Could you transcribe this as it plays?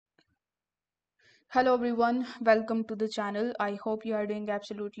Hello everyone, welcome to the channel. I hope you are doing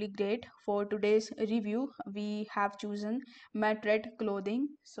absolutely great. For today's review, we have chosen Matrett Clothing.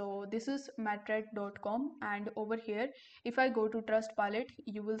 So this is matrett.com, and over here, if I go to Trustpilot,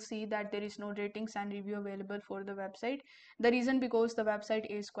 you will see that there is no ratings and review available for the website. The reason because the website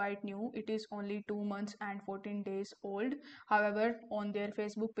is quite new. It is only 2 months and 14 days old. However, on their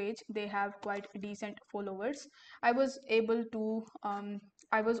Facebook page, they have quite decent followers. I was able to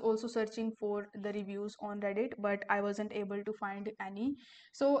I was also searching for the reviews on Reddit, but I wasn't able to find any.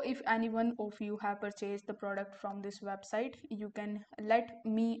 So if anyone of you have purchased the product from this website, you can let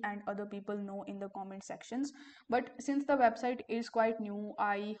me and other people know in the comment sections. But since the website is quite new,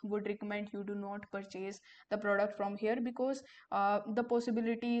 I would recommend you do not purchase the product from here because the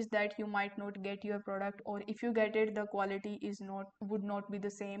possibility is that you might not get your product, or if you get it, the quality is not would not be the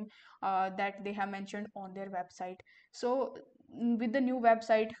same that they have mentioned on their website. So with the new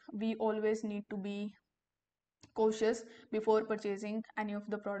website, we always need to be cautious before purchasing any of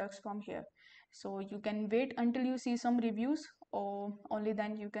the products from here. So you can wait until you see some reviews, or only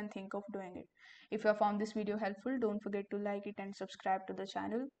then you can think of doing it. If you have found this video helpful, don't forget to like it and subscribe to the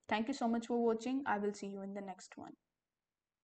channel. Thank you so much for watching. I will see you in the next one.